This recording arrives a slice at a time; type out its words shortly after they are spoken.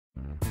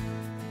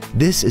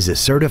This is a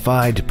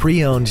certified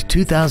pre-owned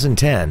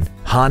 2010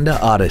 Honda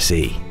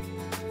Odyssey.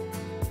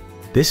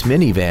 This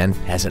minivan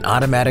has an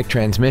automatic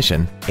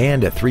transmission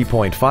and a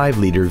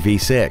 3.5-liter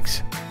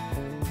V6.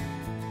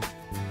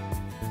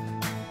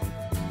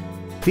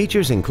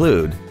 Features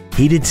include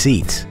heated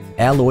seats,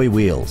 alloy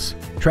wheels,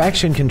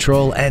 traction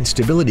control and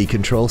stability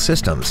control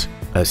systems,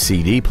 a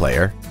CD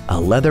player, a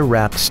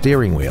leather-wrapped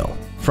steering wheel,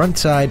 front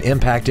side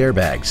impact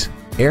airbags,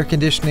 air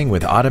conditioning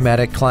with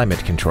automatic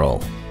climate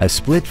control, a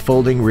split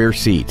folding rear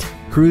seat,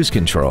 cruise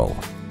control,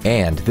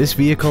 and this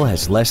vehicle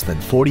has less than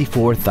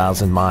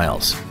 44,000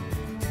 miles.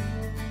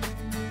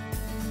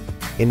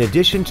 In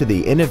addition to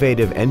the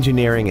innovative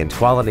engineering and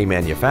quality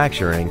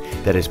manufacturing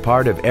that is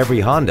part of every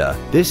Honda,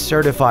 this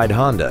certified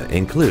Honda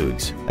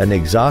includes an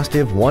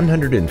exhaustive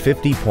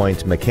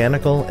 150-point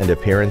mechanical and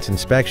appearance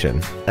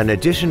inspection, an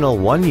additional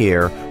 1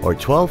 year or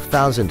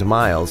 12,000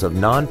 miles of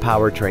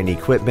non-powertrain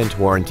equipment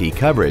warranty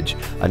coverage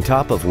on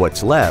top of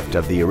what's left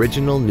of the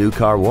original new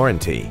car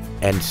warranty,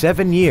 and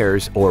 7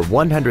 years or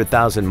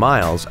 100,000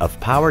 miles of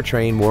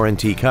powertrain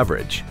warranty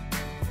coverage.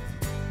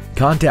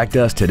 Contact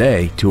us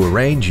today to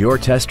arrange your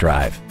test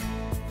drive.